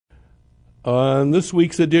On this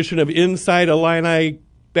week's edition of Inside Illini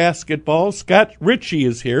Basketball, Scott Richey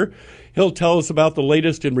is here. He'll tell us about the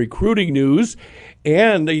latest in recruiting news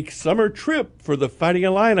and the summer trip for the Fighting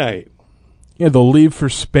Illini. Yeah, they'll leave for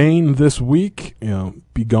Spain this week,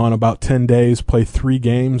 be gone about 10 days, play 3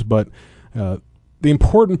 games, but the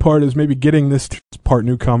important part is maybe getting this part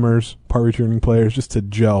newcomers, part returning players, just to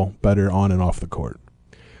gel better on and off the court.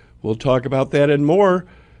 We'll talk about that and more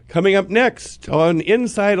coming up next on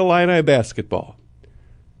Inside Illini Basketball.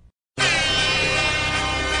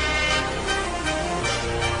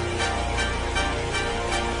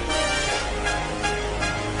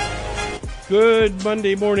 Good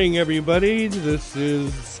Monday morning, everybody. This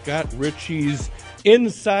is Scott Richey's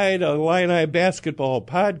Inside Illini Basketball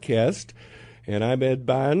podcast, and I'm Ed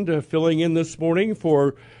Bond, filling in this morning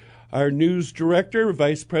for our news director,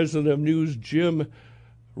 Vice President of News, Jim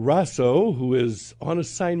Rosso, who is on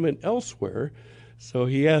assignment elsewhere. So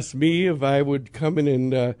he asked me if I would come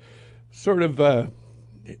in and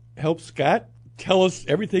help Scott tell us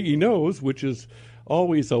everything he knows, which is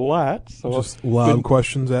always a lot. So just loud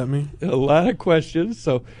questions at me. A lot of questions.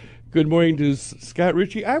 So good morning to Scott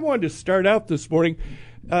Richey. I wanted to start out this morning,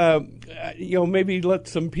 maybe let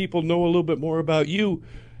some people know a little bit more about you.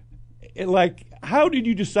 Like, how did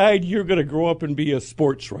you decide you're going to grow up and be a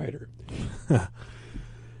sports writer?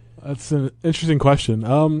 That's an interesting question.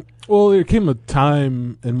 Well, there came a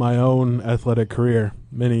time in my own athletic career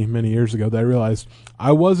many, many years ago that I realized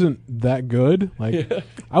I wasn't that good. I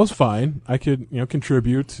was fine. I could,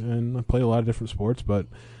 contribute and play a lot of different sports, but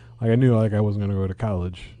I knew I wasn't going to go to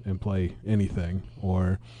college and play anything.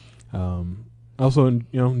 Or I also,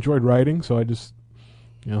 enjoyed writing, so I just,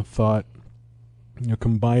 thought,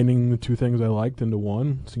 combining the two things I liked into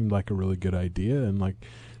one seemed like a really good idea. And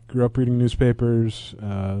grew up reading newspapers,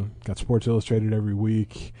 got Sports Illustrated every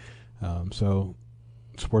week. So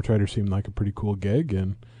sports writer seemed like a pretty cool gig,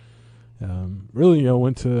 and really,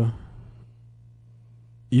 went to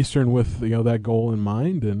Eastern with, that goal in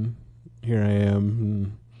mind, and here I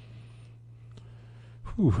am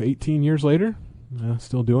 18 years later,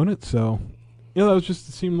 still doing it. So, that was just,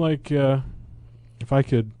 it seemed like if I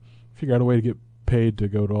could figure out a way to get paid to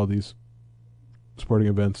go to all these sporting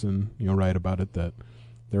events and, write about it, that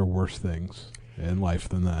there are worse things in life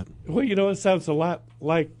than that. Well, it sounds a lot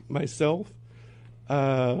like myself.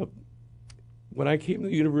 When I came to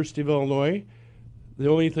the University of Illinois, the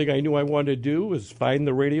only thing I knew I wanted to do was find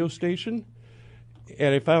the radio station.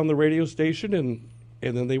 And I found the radio station, and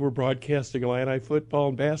then they were broadcasting Illini football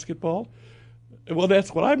and basketball. Well,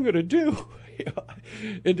 that's what I'm going to do.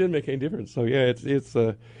 It didn't make any difference. So, yeah, it's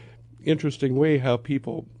a interesting way how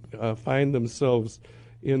people find themselves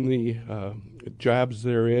in the jobs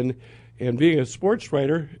they're in. And being a sports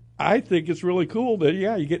writer, I think it's really cool that,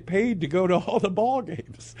 you get paid to go to all the ball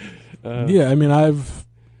games. I've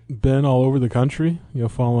been all over the country,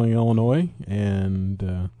 following Illinois,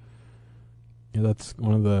 and that's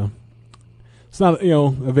one of the, it's not,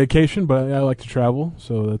 a vacation, but I like to travel,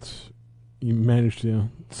 so you manage to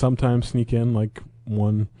sometimes sneak in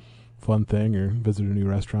one fun thing or visit a new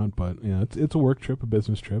restaurant, but it's a work trip, a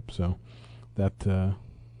business trip, so that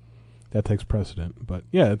takes precedent. But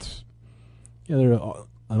there are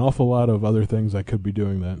an awful lot of other things I could be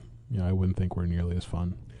doing that I wouldn't think were nearly as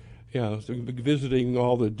fun. Yeah, so visiting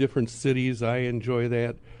all the different cities, I enjoy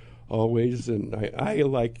that always, and I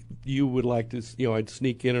like, you would like to, I'd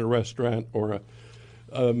sneak in a restaurant or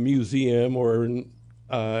a museum or an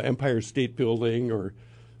Empire State Building or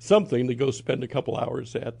something to go spend a couple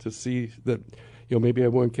hours at to see that, maybe I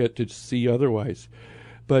won't get to see otherwise.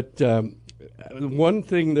 But one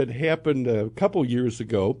thing that happened a couple years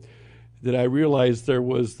ago that I realized there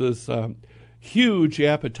was this huge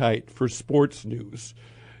appetite for sports news.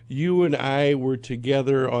 You and I were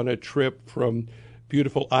together on a trip from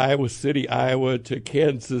beautiful Iowa City, Iowa to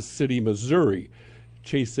Kansas City, Missouri,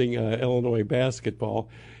 chasing Illinois basketball.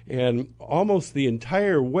 And almost the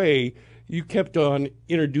entire way, you kept on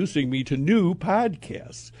introducing me to new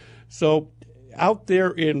podcasts. So out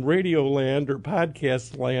there in radio land or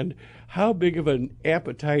podcast land, how big of an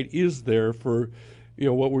appetite is there for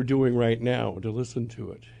what we're doing right now to listen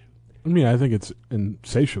to it? I think it's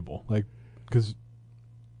insatiable, because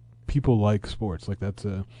people like sports.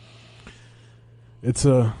 It's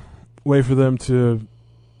a way for them to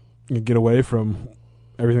get away from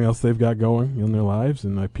everything else they've got going in their lives,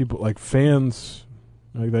 and people fans,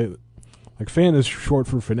 fan is short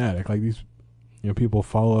for fanatic. These, people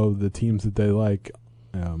follow the teams that they like.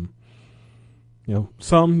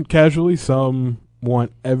 Some casually, some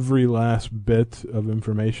want every last bit of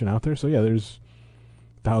information out there. So there's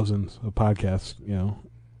thousands of podcasts.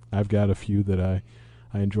 I've got a few that I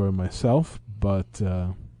I enjoy myself, but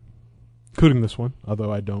including this one,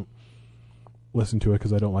 although I don't listen to it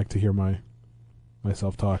because I don't like to hear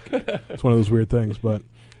myself talk. It's one of those weird things, but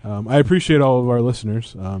I appreciate all of our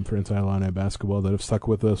listeners for Inside Illini Basketball that have stuck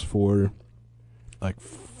with us for like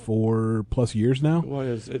 4+ years now. What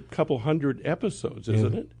is it? A couple hundred episodes,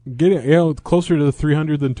 isn't it? Getting closer to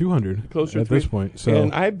 300 than 200 closer at this point. So,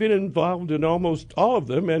 and I've been involved in almost all of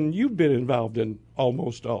them, and you've been involved in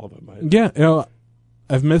almost all of them. Yeah,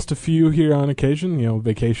 I've missed a few here on occasion,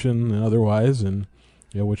 vacation and otherwise, and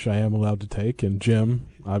which I am allowed to take. And Jim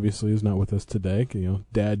obviously is not with us today.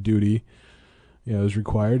 Dad duty, is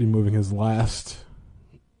required. He's moving his last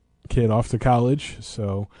kid off to college,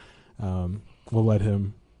 so we'll let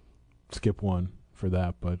him skip one for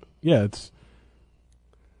that. But yeah, it's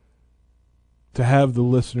to have the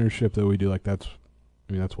listenership that we do. Like that's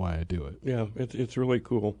why I do it. Yeah, it's really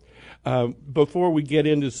cool. Before we get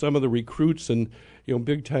into some of the recruits and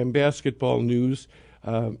big time basketball news,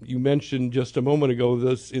 you mentioned just a moment ago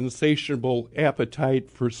this insatiable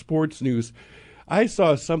appetite for sports news. I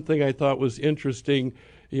saw something I thought was interesting,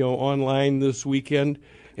 online this weekend.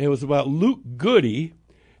 And it was about Luke Goody,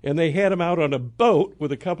 and they had him out on a boat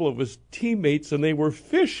with a couple of his teammates, and they were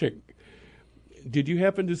fishing. Did you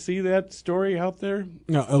happen to see that story out there?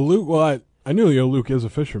 No, Luke. Well, I knew Luke is a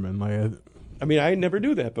fisherman. I never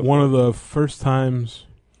knew that before. One of the first times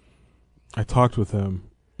I talked with him,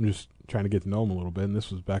 I'm just trying to get to know him a little bit, and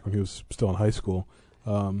this was back when he was still in high school.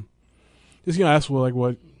 Just ask, well,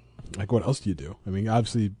 what else do you do?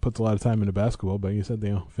 Obviously he puts a lot of time into basketball, but he said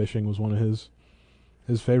fishing was one of his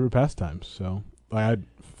favorite pastimes. So I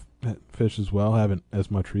fish as well. Haven't as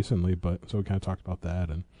much recently, but so we kind of talked about that.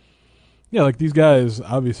 And yeah, these guys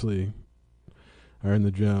obviously are in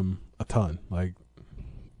the gym a ton.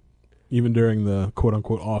 Even during the quote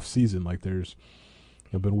unquote off season, there's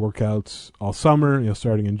been workouts all summer,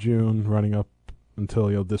 starting in June, running up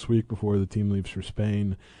until this week before the team leaves for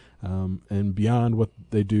Spain, and beyond what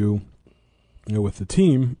they do, with the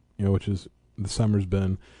team, which is the summer's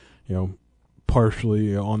been,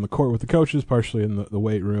 partially on the court with the coaches, partially in the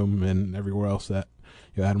weight room and everywhere else that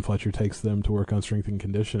Adam Fletcher takes them to work on strength and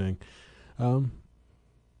conditioning.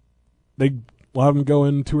 They will have them go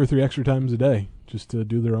in 2 or 3 extra times a day just to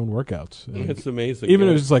do their own workouts. And it's amazing. Even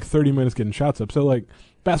if it's just 30 minutes getting shots up. So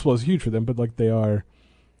basketball is huge for them, but they are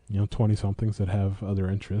 20-somethings that have other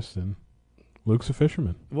interests, and Luke's a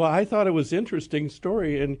fisherman. Well, I thought it was an interesting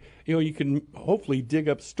story, and you can hopefully dig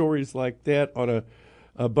up stories like that on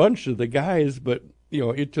a bunch of the guys, but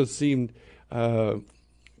it just seemed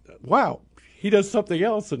wow, he does something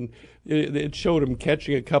else, and it showed him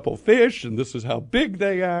catching a couple fish, and this is how big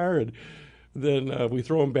they are, and then we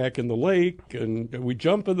throw them back in the lake, and we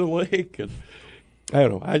jump in the lake, and I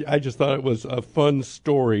don't know. I just thought it was a fun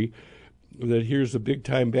story that here's a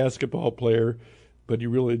big-time basketball player, but he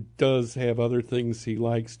really does have other things he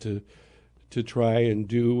likes to try and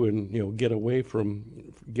do, and get away from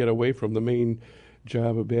the main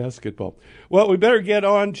job of basketball. Well, we better get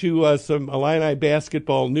on to some Illini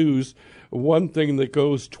basketball news. One thing that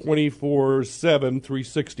goes 24/7,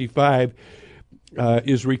 365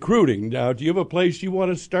 is recruiting. Now, do you have a place you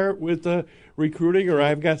want to start with recruiting, or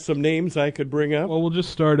I've got some names I could bring up? Well, we'll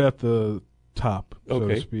just start at the top, so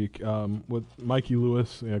to speak, with Mikey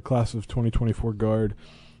Lewis, class of 2024 guard.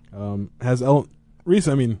 Has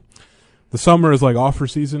recent. The summer is offer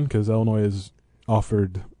season because Illinois has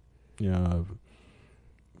offered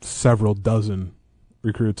several dozen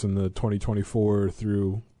recruits in the 2024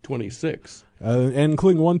 through 26, and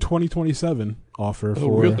including one 2027 offer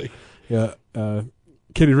for. Really? Yeah,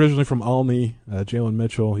 kid originally from Olney, Jalen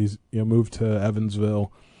Mitchell. He's moved to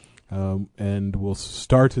Evansville, and will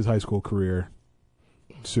start his high school career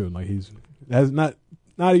soon. He's not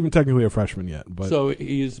even technically a freshman yet, but so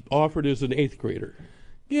he's offered as an 8th grader.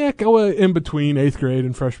 Yeah, go in between 8th grade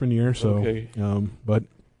and freshman year. So, okay. But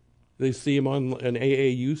they see him on an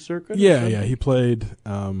AAU circuit. Yeah. He played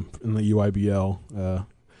in the UIBL,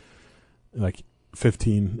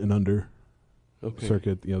 15 and under. Okay.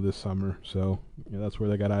 Circuit, this summer. So that's where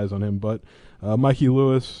they got eyes on him. But Mikey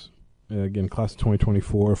Lewis, again, class of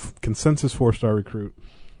 2024, consensus 4-star recruit,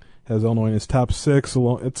 has Illinois in his top 6.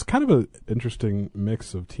 It's kind of an interesting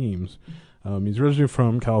mix of teams. He's originally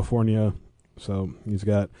from California, so he's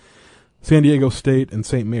got San Diego State and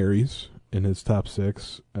St. Mary's in his top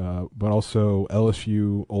 6, but also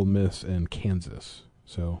LSU, Ole Miss, and Kansas.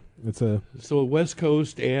 So it's West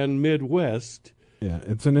Coast and Midwest. Yeah,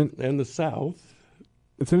 and the South.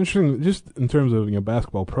 It's interesting, just in terms of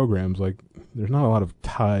basketball programs. There's not a lot of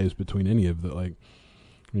ties between any of the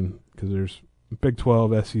because there's Big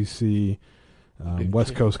 12, SEC,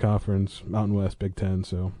 West Coast Conference, Mountain West, Big Ten,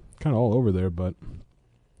 so kind of all over there. But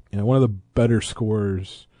one of the better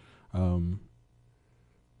scorers among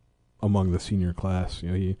the senior class.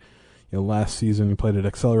 Last season he played at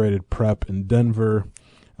Accelerated Prep in Denver,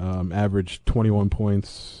 averaged 21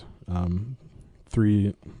 points,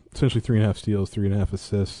 essentially 3.5 steals, 3.5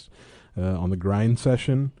 assists on the grind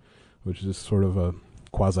session, which is sort of a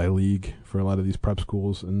quasi-league for a lot of these prep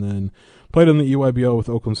schools, and then played in the EYBL with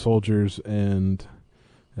Oakland Soldiers and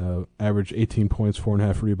averaged 18 points,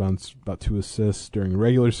 4.5 rebounds, about 2 assists during the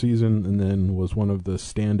regular season, and then was one of the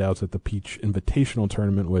standouts at the Peach Invitational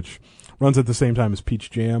Tournament, which runs at the same time as Peach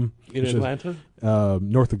Jam. In Atlanta?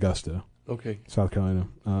 North Augusta. Okay. South Carolina.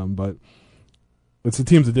 But it's the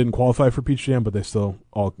teams that didn't qualify for Peach Jam, but they still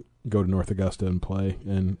all go to North Augusta and play.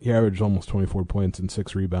 And he averaged almost 24 points and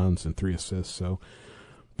 6 rebounds and 3 assists, so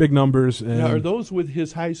big numbers. And now, are those with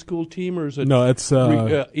his high school team, or is it no, it's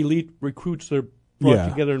elite recruits that are brought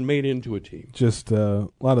together and made into a team? Just a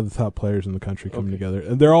lot of the top players in the country coming together.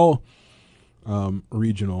 And they're all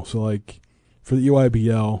regional. So, like, for the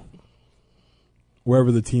EYBL,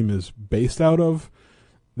 wherever the team is based out of,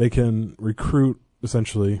 they can recruit,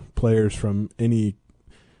 essentially, players from any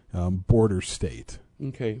border state.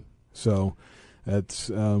 Okay. So, that's...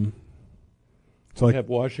 so like have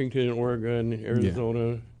Washington, Oregon,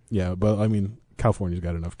 Arizona. Yeah, but, I mean, California's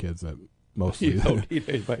got enough kids that mostly don't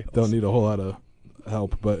need a whole lot of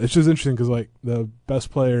help. But it's just interesting because, like, the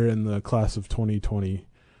best player in the class of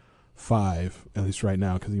 2025, at least right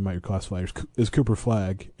now, because he might your class flyers, is Cooper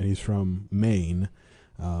Flagg, and he's from Maine.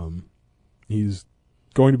 He's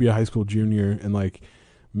going to be a high school junior, and, like,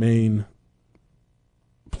 Maine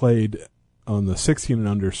played on the 16 and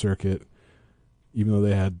under circuit, even though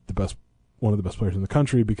they had one of the best players in the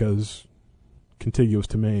country, because contiguous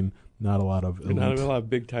to Maine, not a lot of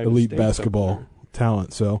big time elite basketball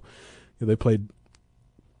talent. So they played.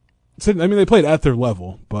 I mean, they played at their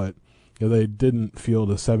level, but they didn't field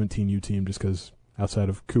a 17U team just because outside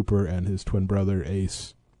of Cooper and his twin brother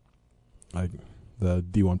Ace, like the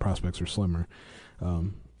D1 prospects are slimmer.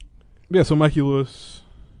 So Mikey Lewis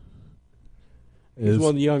is one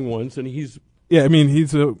of the young ones, and he's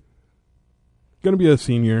going to be a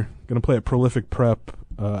senior, going to play at Prolific Prep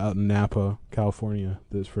out in Napa, California,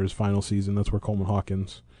 for his final season. That's where Coleman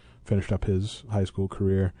Hawkins finished up his high school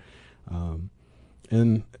career.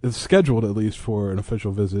 And it's scheduled, at least, for an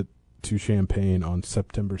official visit to Champaign on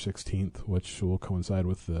September 16th, which will coincide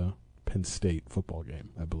with the Penn State football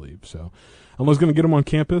game, I believe. So Elmo's going to get him on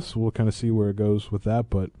campus. We'll kind of see where it goes with that,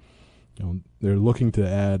 but they're looking to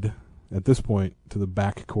add, at this point, to the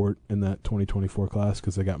backcourt in that 2024 class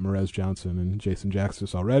because they got Merez Johnson and Jason Jackson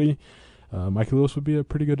already. Mikey Lewis would be a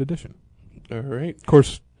pretty good addition. All right. Of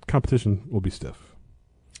course, competition will be stiff.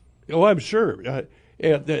 Oh, I'm sure.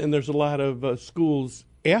 And there's a lot of schools.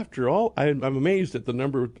 After all, I'm amazed at the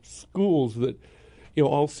number of schools that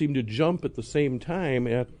all seem to jump at the same time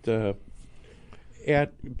at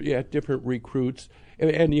different recruits.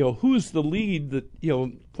 And who's the lead that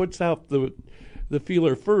puts out the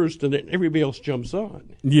feeler first, and then everybody else jumps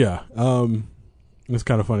on. Yeah, it's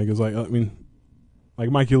kind of funny because, like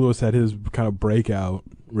Mikey Lewis had his kind of breakout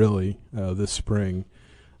really this spring,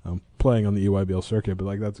 playing on the EYBL circuit.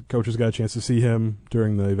 But coaches got a chance to see him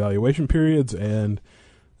during the evaluation periods, and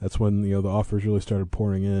that's when the offers really started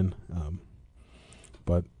pouring in.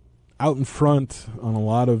 But out in front on a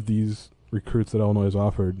lot of these recruits that Illinois has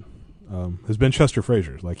offered has been Chester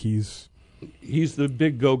Frazier. Like he's the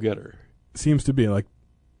big go-getter. Seems to be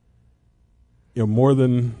more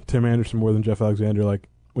than Tim Anderson, more than Jeff Alexander. Like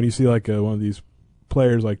when you see one of these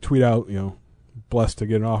players tweet out, blessed to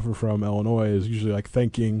get an offer from Illinois, is usually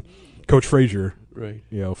thanking Coach Frazier, right?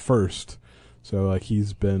 First. So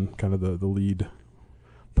he's been kind of the lead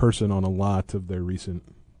person on a lot of their recent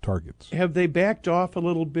targets. Have they backed off a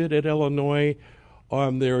little bit at Illinois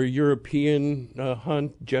on their European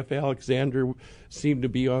hunt? Jeff Alexander seemed to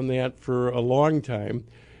be on that for a long time.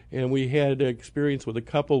 And we had experience with a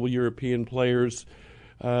couple of European players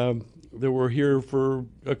that were here for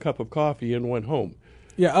a cup of coffee and went home.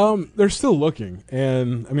 Yeah, they're still looking.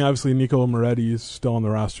 And, I mean, obviously, Nicola Moretti is still on the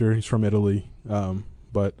roster. He's from Italy.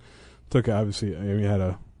 But he had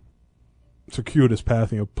a circuitous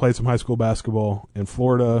path. Played some high school basketball in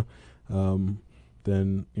Florida.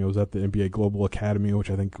 Then, was at the NBA Global Academy, which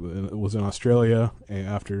I think was in Australia. And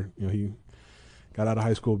after, he got out of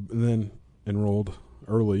high school and then enrolled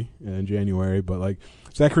early in January, but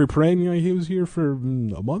Zachary Perrin, he was here for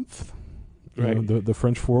a month. Right. The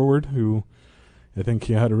French forward who I think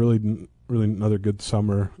he had a really another good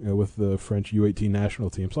summer with the French U18 national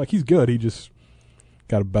team. So he's good. He just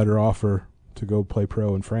got a better offer to go play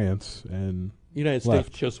pro in France, and United left.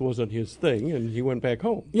 States just wasn't his thing, and he went back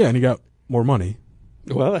home. Yeah, and he got more money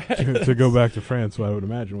Well, to go back to France, I would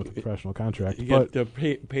imagine, with a professional contract. you But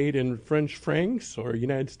get paid in French francs or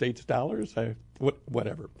United States dollars,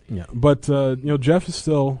 whatever. yeah, but Jeff is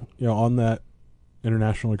still on that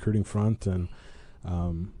international recruiting front, and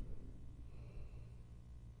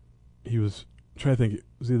he was trying to think. It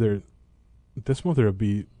was either this month or it'd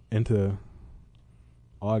be into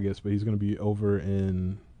August, but he's going to be over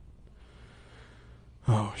in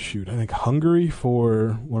I think Hungary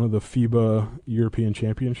for one of the FIBA European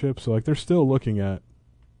Championships. So they're still looking at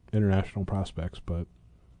international prospects, but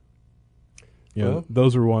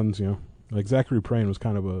those are ones like Zachary Prain was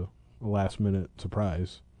kind of a last minute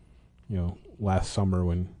surprise. Last summer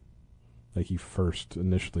when he first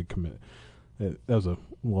initially commit. That was a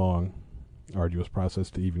long, arduous process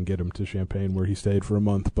to even get him to Champaign, where he stayed for a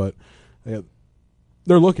month. But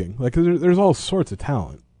they're looking there's all sorts of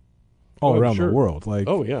talent all around the world.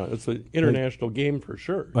 It's an international game for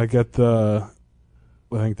sure. At the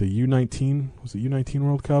U19 was the U19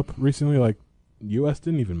 World Cup recently. U.S.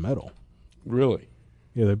 didn't even medal. Really?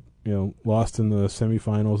 Yeah, they lost in the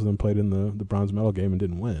semifinals and then played in the bronze medal game and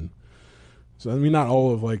didn't win. So not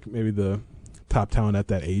all of maybe the top talent at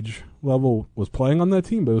that age level was playing on that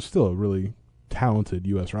team, but it was still a really talented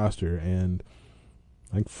U.S. roster. And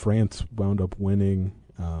I think France wound up winning.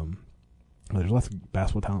 There's lots of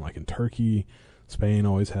basketball talent in Turkey. Spain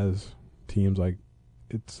always has teams.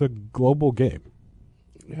 It's a global game.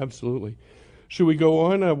 Absolutely. Should we go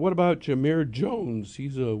on? What about Jameer Jones?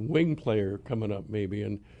 He's a wing player coming up maybe,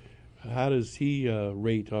 and how does he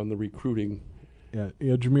rate on the recruiting? Yeah,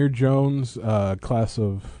 Jameer Jones, class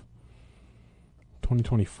of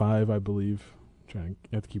 2025, I believe. I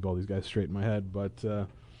have to keep all these guys straight in my head, but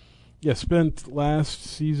spent last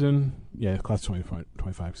season, class 25,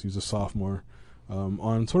 so he's a sophomore,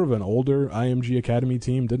 on sort of an older IMG Academy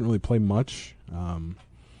team. Didn't really play much, so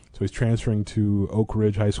he's transferring to Oak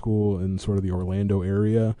Ridge High School in sort of the Orlando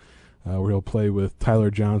area, where he'll play with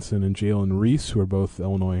Tyler Johnson and Jalen Reese, who are both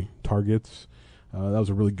Illinois targets. That was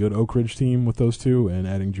a really good Oak Ridge team with those two, and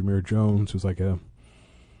adding Jameer Jones, who's a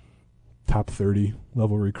top 30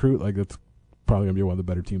 level recruit, that's probably going to be one of the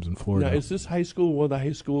better teams in Florida. Now, is this high school one of the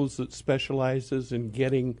high schools that specializes in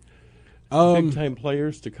getting big-time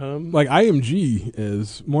players to come? IMG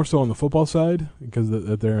is more so on the football side because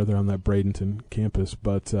they're on that Bradenton campus,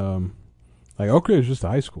 but Oak Ridge is just a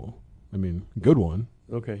high school. Good one.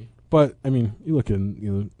 Okay. But, you look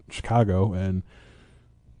in Chicago, and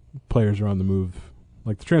players are on the move.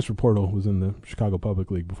 The transfer portal was in the Chicago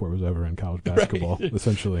Public League before it was ever in college basketball,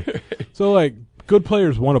 essentially. Right. So, good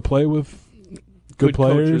players want to play with good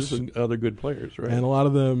players. Coaches and other good players, right? And a lot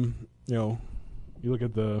of them, you look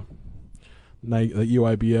at the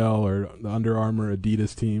UIBL or the Under Armour,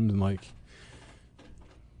 Adidas teams, and,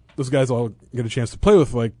 those guys all get a chance to play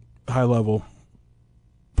with, high-level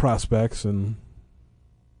prospects and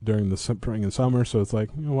during the spring and summer. So it's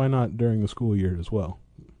why not during the school year as well?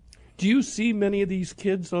 Do you see many of these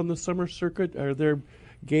kids on the summer circuit? Are there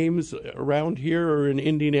games around here or in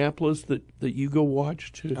Indianapolis that you go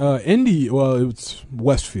watch to? It's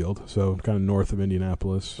Westfield, so kind of north of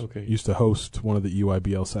Indianapolis. Okay. Used to host one of the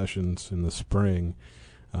UIBL sessions in the spring,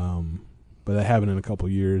 but I haven't in a couple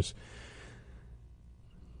years.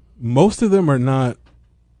 Most of them are not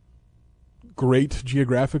great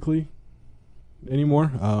geographically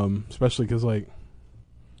anymore, especially because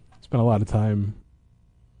spent a lot of time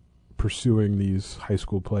pursuing these high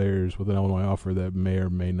school players with an Illinois offer that may or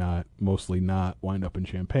may not, mostly not, wind up in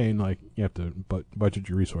Champaign. You have to budget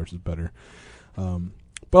your resources better.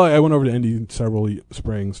 But I went over to Indy several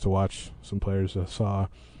springs to watch some players. I saw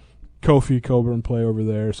Kofi Coburn play over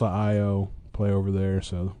there, saw Io play over there,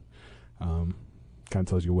 so kind of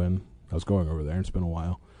tells you when I was going over there. It's been a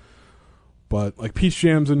while. But Peach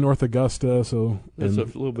Jam's in North Augusta, so that's a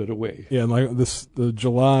little bit away. Yeah, and the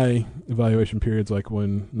July evaluation periods,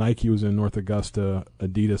 when Nike was in North Augusta,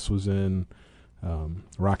 Adidas was in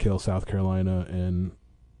Rock Hill, South Carolina, and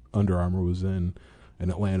Under Armour was in an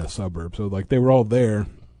Atlanta suburb. So they were all there,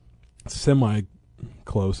 semi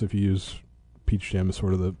close if you use Peach Jam as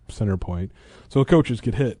sort of the center point. So coaches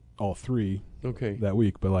could hit all three that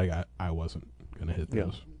week, but I wasn't going to hit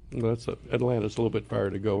those. Yeah. Well, Atlanta's a little bit far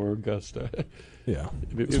to go, or Augusta. Yeah,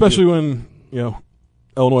 especially when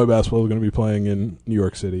Illinois basketball is going to be playing in New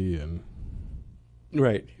York City and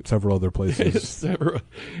several other places.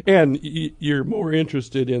 And you're more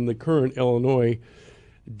interested in the current Illinois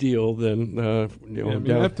deal than I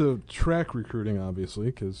have to track recruiting obviously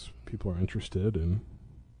because people are interested, and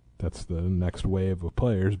that's the next wave of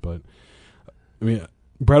players. But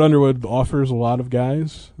Brad Underwood offers a lot of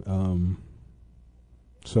guys.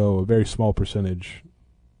 So a very small percentage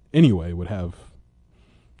anyway would have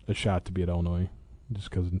a shot to be at Illinois, just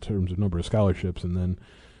because in terms of number of scholarships, and then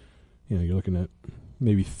you're looking at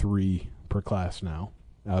maybe 3 per class now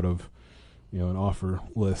out of an offer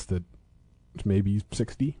list that's maybe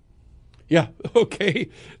 60. Yeah. Okay.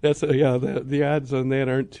 That's the odds on that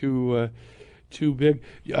aren't too big.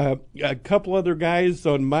 A couple other guys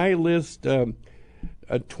on my list. A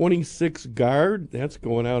 26 guard that's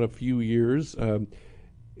going out a few years.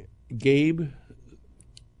 Gabe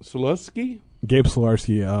Solarski. Gabe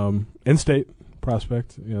Solarski, in-state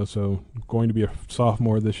prospect. So going to be a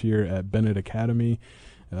sophomore this year at Bennett Academy.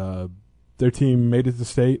 Their team made it to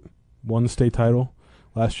state, won the state title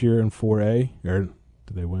last year in 4A. Or did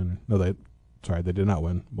they win? No, they did not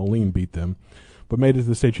win. Moline beat them, but made it to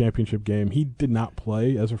the state championship game. He did not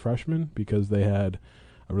play as a freshman because they had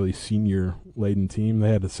a really senior-laden team. They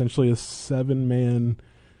had essentially a 7-man,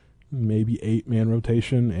 maybe 8-man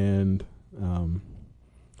rotation, and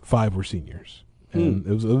 5 were seniors. And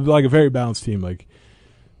it was like a very balanced team. Like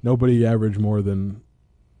nobody averaged more than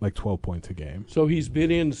like 12 points a game. So he's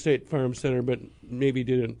been in State Farm Center, but maybe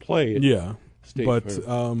didn't play. At State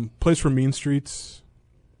Farm. Plays for Mean Streets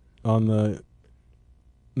on the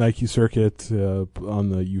Nike circuit on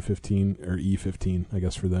the U15 or E15, I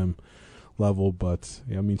guess for them level. But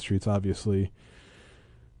Mean Streets obviously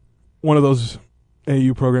one of those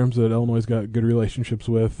AU programs that Illinois got good relationships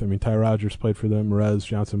with. I mean, Ty Rogers played for them. Rez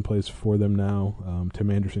Johnson plays for them now.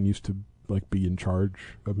 Tim Anderson used to be in charge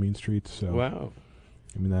of Mean Streets. So wow.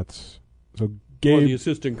 I mean, that's so. Gabe, one of the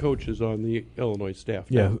assistant coaches on the Illinois staff.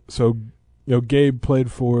 Yeah. So Gabe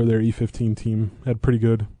played for their E15 team. Had pretty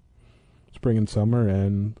good spring and summer,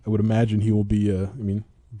 and I would imagine he will be.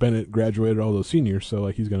 Bennett graduated all those seniors, so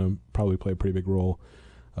he's going to probably play a pretty big role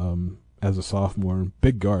as a sophomore.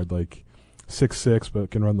 Big guard, 6'6",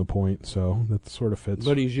 but can run the point, so that sort of fits.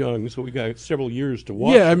 But he's young, so we got several years to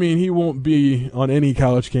watch. Yeah, he won't be on any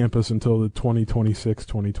college campus until the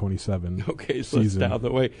 2026-2027 okay, so season. That's down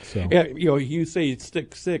the way. So. Yeah, you say he's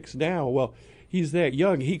 6'6" now. Well, he's that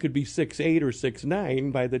young. He could be 6'8" or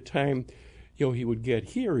 6'9" by the time he would get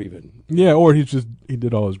here even. Yeah, or he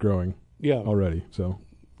did all his growing already, so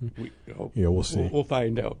we'll see. We'll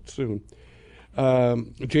find out soon.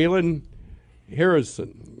 Jalen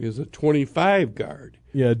Harrison is a 25 guard.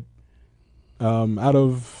 Yeah, out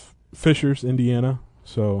of Fishers, Indiana.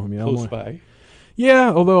 So close Illinois, by.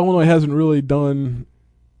 Yeah, although Illinois hasn't really done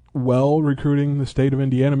well recruiting the state of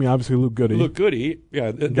Indiana. Obviously Luke Goody.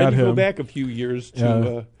 Yeah. Then got you him. Go back a few years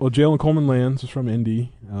to. Jalen Coleman Lands is from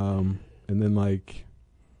Indy, and then I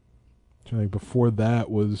think before that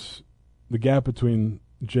was the gap between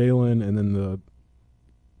Jalen and then the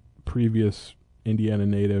previous Indiana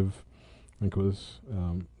native. I think it was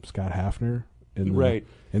Scott Hafner in the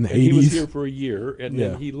 80s. He was here for a year, and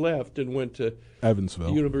then he left and went to Evansville,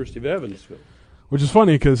 the University of Evansville. Which is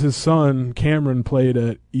funny because his son Cameron played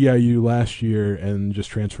at EIU last year and just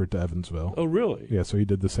transferred to Evansville. Oh, really? Yeah, so he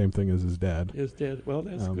did the same thing as his dad. Well,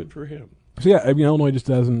 that's good for him. So yeah, Illinois just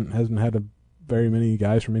hasn't had very many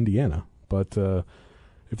guys from Indiana, but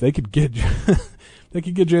if they could get Jalen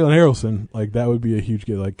Harrelson, that would be a huge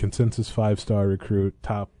get, consensus 5-star recruit,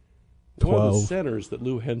 top 12. One of the centers that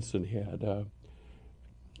Lou Henson had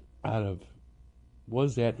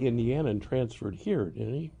was at Indiana and transferred here,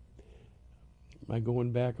 didn't he? Am I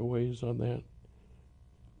going back a ways on that?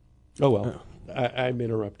 Oh, well, I'm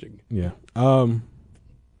interrupting. Yeah.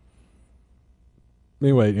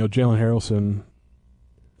 Anyway, Jalen Harrelson,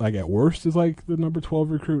 at worst, is the number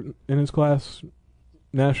 12 recruit in his class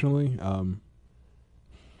nationally.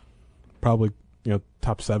 Probably,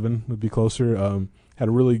 top 7 would be closer. Had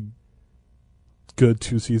a really good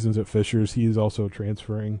 2 seasons at Fishers. He's also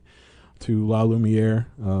transferring to La Lumiere.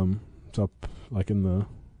 It's up in the,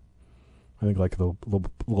 I think the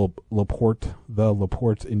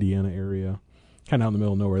LaPorte, Indiana area, kind of out in the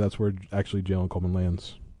middle of nowhere. That's where actually Jalen Coleman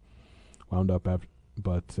Lands wound up after.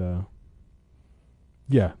 But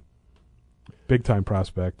big time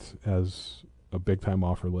prospect, has a big time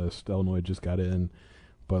offer list. Illinois just got in,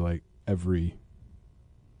 but every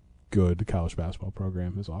good college basketball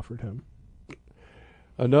program has offered him.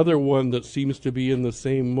 Another one that seems to be in the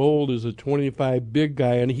same mold is a 25 big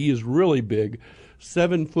guy, and he is really big,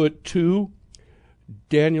 7'2",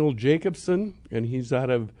 Daniel Jacobson, and he's out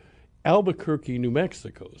of Albuquerque, New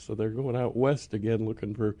Mexico. So they're going out west again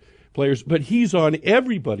looking for players, but he's on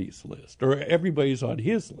everybody's list, or everybody's on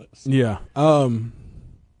his list. Yeah. We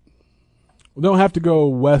don't have to go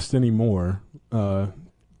west anymore.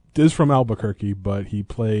 Is from Albuquerque, but he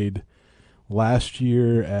played last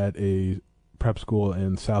year at a prep school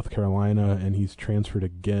in South Carolina, and he's transferred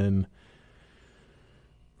again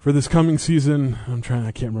for this coming season,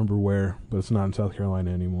 I can't remember where, but it's not in South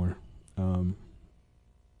Carolina anymore. So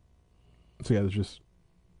yeah, there's just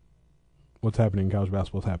what's happening in college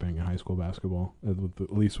basketball is happening in high school basketball, at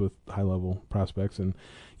least with high-level prospects. And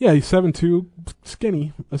yeah, he's 7'2",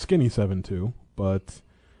 a skinny 7'2", but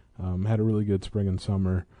had a really good spring and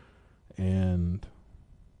summer. And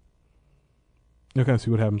you'll kind of see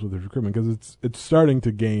what happens with his recruitment, because it's starting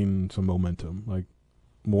to gain some momentum. Like,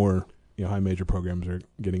 more high major programs are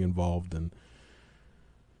getting involved, and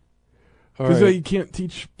because you can't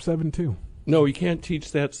teach 7'2". No, you can't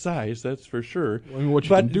teach that size. That's for sure. I mean, what you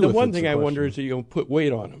but can do the with one it's thing the I wonder question. is you put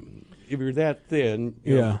weight on him. If you're that thin,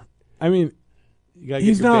 you know, I mean, you gotta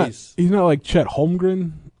get your base. He's not like Chet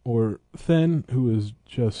Holmgren or thin, who is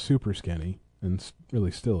just super skinny and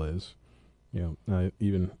really still is.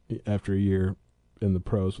 Even after a year in the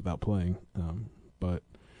pros without playing. But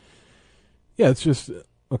yeah, it's just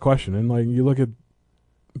a question. And like, you look at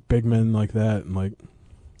big men like that, and like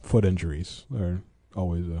foot injuries are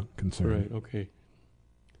always a concern. Right. Okay.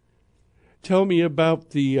 Tell me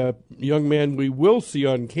about the young man we will see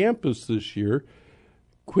on campus this year,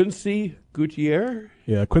 Quincy Gutierrez.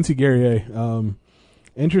 Yeah, Quincy Guerrier.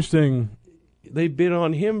 Interesting. They've been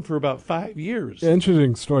on him for about 5 years.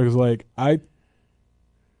 Interesting story, because like, I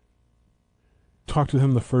talked to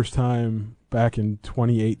him the first time back in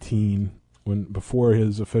 2018, before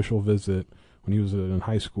his official visit, when he was in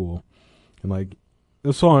high school, and like,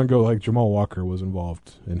 this so long ago, like, Jamal Walker was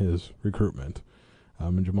involved in his recruitment,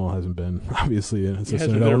 and Jamal hasn't been obviously an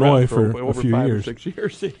assistant at Illinois for a few 5 years. or 6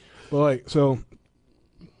 years. But like, so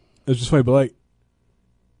it's just funny. But like,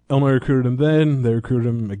 Illinois recruited him then. They recruited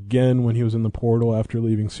him again when he was in the portal after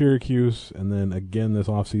leaving Syracuse, and then again this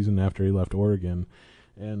offseason after he left Oregon.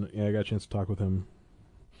 And yeah, I got a chance to talk with him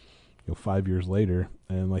 5 years later,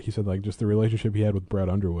 and like he said, like, just the relationship he had with Brad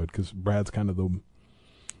Underwood, because Brad's kind of the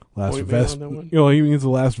last he's the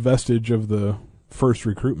last vestige of the first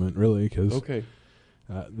recruitment, really, because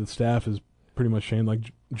the staff is pretty much changed.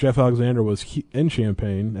 Like, Jeff Alexander was in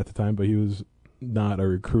Champaign at the time, but he was not a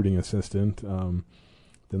recruiting assistant.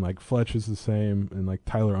 Then like Fletch is the same, and like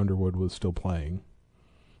Tyler Underwood was still playing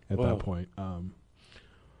at that point.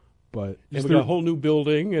 But we got a whole new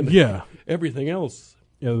building and everything else.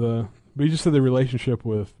 Yeah, but he just said the relationship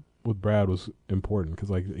with Brad was important, because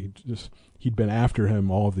like he'd been after him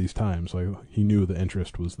all of these times. Like, he knew the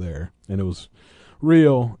interest was there and it was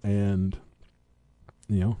real. And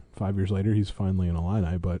 5 years later, he's finally in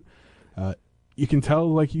Illini. But you can tell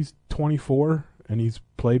like he's 24 and he's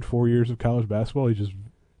played 4 years of college basketball.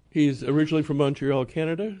 He's originally from Montreal,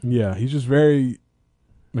 Canada. Yeah, he's just very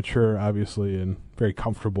mature, obviously, and very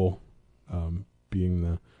comfortable being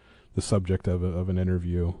the subject of an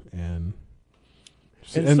interview, and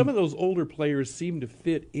some of those older players seem to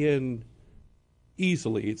fit in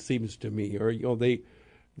easily, it seems to me, or they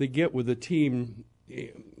get with the team,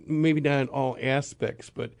 maybe not in all aspects,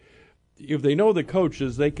 but if they know the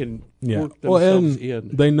coaches, they can work themselves in.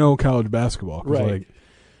 They know college basketball, right? Like,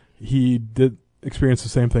 he did experience the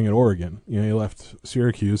same thing at Oregon. He left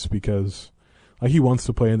Syracuse because like he wants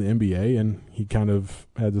to play in the NBA, and he kind of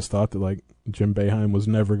had this thought that like Jim Boeheim was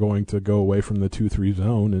never going to go away from the 2-3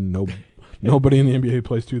 zone, and nobody in the NBA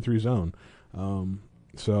plays 2-3 zone.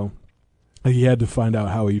 So he had to find out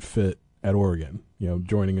how he'd fit at Oregon,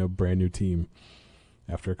 joining a brand new team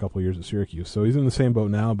after a couple of years at Syracuse. So he's in the same boat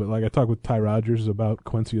now. But like, I talked with Ty Rogers about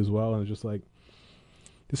Quincy as well, and it's just like,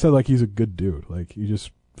 he said like he's a good dude. Like, he just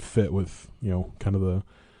fit with kind of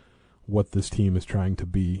what this team is trying to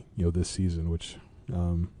be this season, which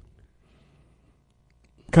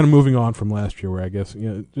kind of moving on from last year, where I guess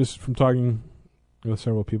just from talking with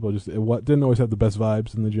several people, just what didn't always have the best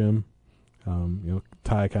vibes in the gym.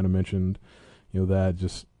 Ty kind of mentioned that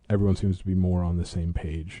just everyone seems to be more on the same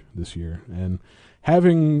page this year, and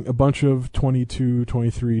having a bunch of 22,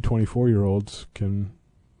 23, 24-year-olds can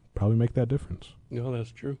probably make that difference. No,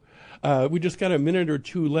 that's true. We just got a minute or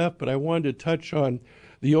two left, but I wanted to touch on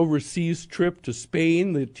the overseas trip to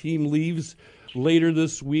Spain. The team leaves later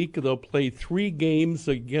this week. They'll play 3 games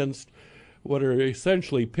against what are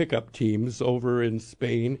essentially pickup teams over in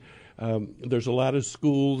Spain. There's a lot of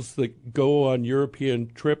schools that go on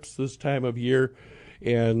European trips this time of year,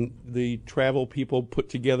 and the travel people put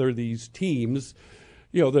together these teams.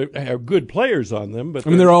 There are good players on them, but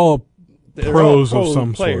they're all pros of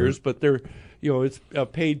some players, sort. But they're it's a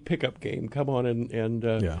paid pickup game. Come on and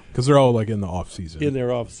because they're all like in the off season. In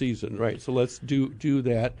their off season, right? So let's do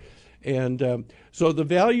that, and so the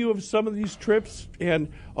value of some of these trips, and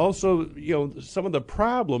also some of the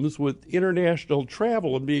problems with international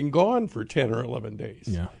travel and being gone for 10 or 11 days.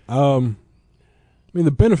 Yeah,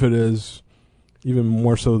 the benefit is even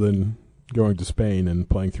more so than going to Spain and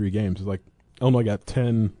playing 3 games. It's like I only got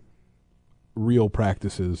 10 real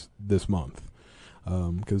practices this month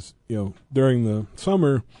because during the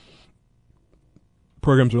summer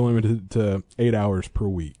programs are limited to 8 hours per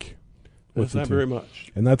week. That's not very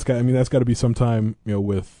much, and that's got to be some time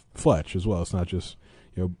with Fletch as well. It's not just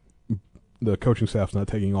the coaching staff's not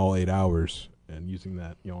taking all 8 hours and using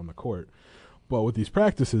that on the court, but with these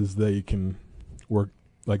practices they can work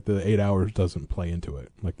like the 8 hours doesn't play into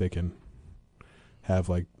it. Like they can have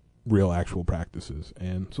like real actual practices,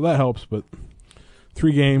 and so that helps. But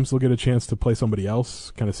 3 games, they'll get a chance to play somebody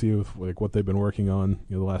else, kind of see if like what they've been working on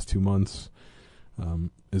the last 2 months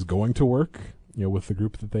is going to work with the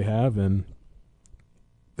group that they have. And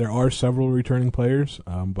there are several returning players,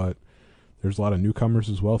 but there's a lot of newcomers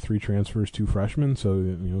as well, 3 transfers, 2 freshmen,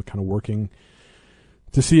 so kind of working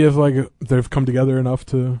to see if like they've come together enough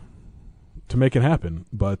to make it happen.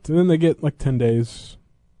 But then they get like 10 days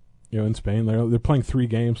in Spain. They're playing 3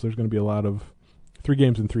 games. So there's going to be a lot of 3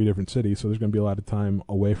 games in 3 different cities, so there's going to be a lot of time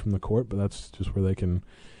away from the court, but that's just where they can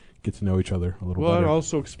get to know each other a little better. Well, and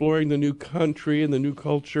also exploring the new country and the new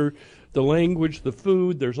culture, the language, the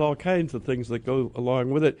food. There's all kinds of things that go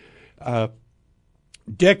along with it.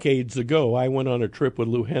 Decades ago, I went on a trip with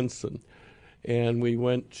Lou Henson, and we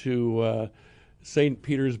went to St.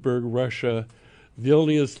 Petersburg, Russia,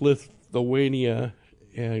 Vilnius, Lithuania,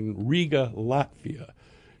 and Riga, Latvia.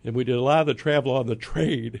 And we did a lot of the travel on the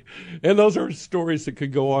train. And those are stories that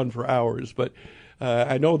could go on for hours. But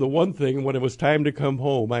I know the one thing, when it was time to come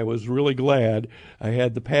home, I was really glad I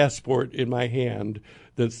had the passport in my hand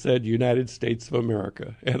that said United States of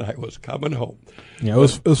America, and I was coming home. Yeah, it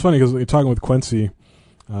was funny because you're talking with Quincy.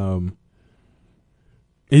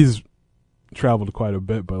 He's traveled quite a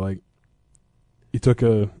bit, but like he took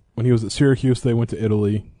when he was at Syracuse, they went to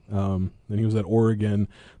Italy. Then he was at Oregon.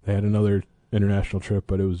 They had another international trip,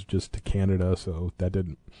 but it was just to Canada, so that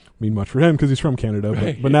didn't mean much for him because he's from Canada.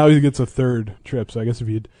 Right. But now he gets a 3rd trip, so I guess if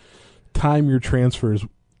you'd time your transfers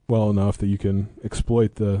well enough that you can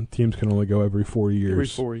exploit the teams can only go every 4 years. Every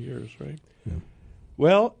 4 years, right? Yeah.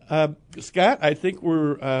 Well, Scott, I think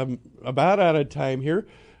we're about out of time here.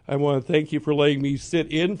 I want to thank you for letting me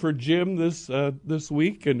sit in for Jim this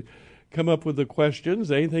week and come up with the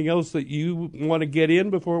questions. Anything else that you want to get in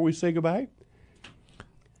before we say goodbye?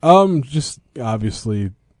 Just obviously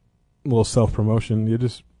a little self-promotion. You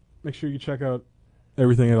just make sure you check out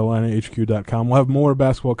everything at IlliniHQ.com. We'll have more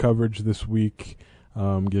basketball coverage this week.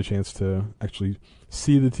 Get a chance to actually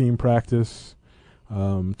see the team practice,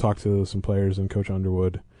 talk to some players and Coach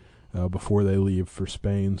Underwood before they leave for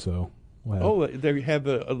Spain. So they have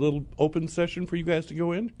a little open session for you guys to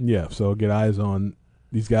go in? Yeah, so get eyes on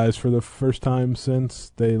these guys for the first time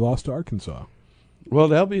since they lost to Arkansas. Well,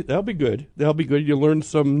 that'll be good. That'll be good. You'll learn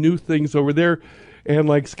some new things over there. And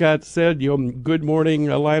like Scott said, Good Morning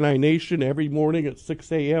Illini Nation every morning at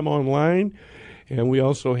 6 a.m. online. And we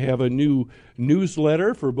also have a new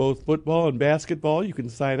newsletter for both football and basketball. You can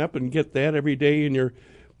sign up and get that every day in your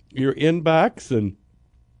inbox. And,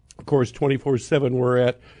 of course, 24/7 we're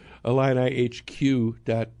at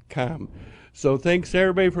IlliniHQ.com. So thanks,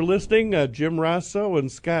 everybody, for listening. Jim Rosso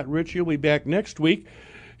and Scott Richey will be back next week.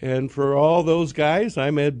 And for all those guys,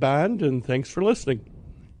 I'm Ed Bond, and thanks for listening.